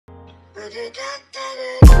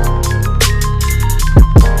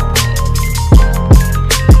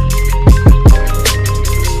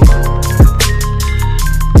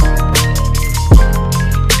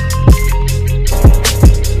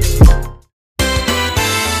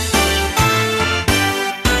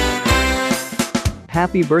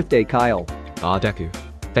Happy birthday, Kyle. Ah, Deku.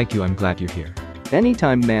 Thank you, I'm glad you're here.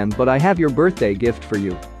 Anytime, man, but I have your birthday gift for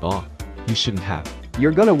you. Oh, you shouldn't have.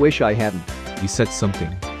 You're gonna wish I hadn't. You said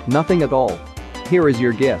something. Nothing at all. Here is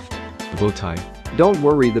your gift. The bow tie. Don't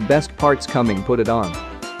worry, the best part's coming, put it on.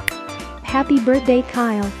 Happy birthday,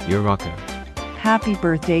 Kyle. You're Raka. Happy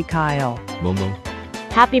birthday, Kyle. Momo.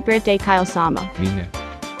 Happy birthday, Kyle Sama. Mina.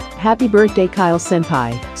 Happy birthday, Kyle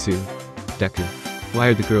Senpai. Sue. Deku. Why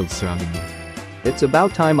are the girls surrounding me? It's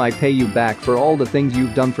about time I pay you back for all the things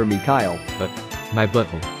you've done for me, Kyle. But, my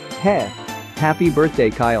butthole. Heh. Happy birthday,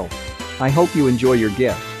 Kyle. I hope you enjoy your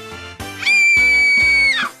gift.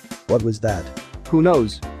 What was that? Who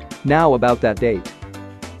knows? Now about that date.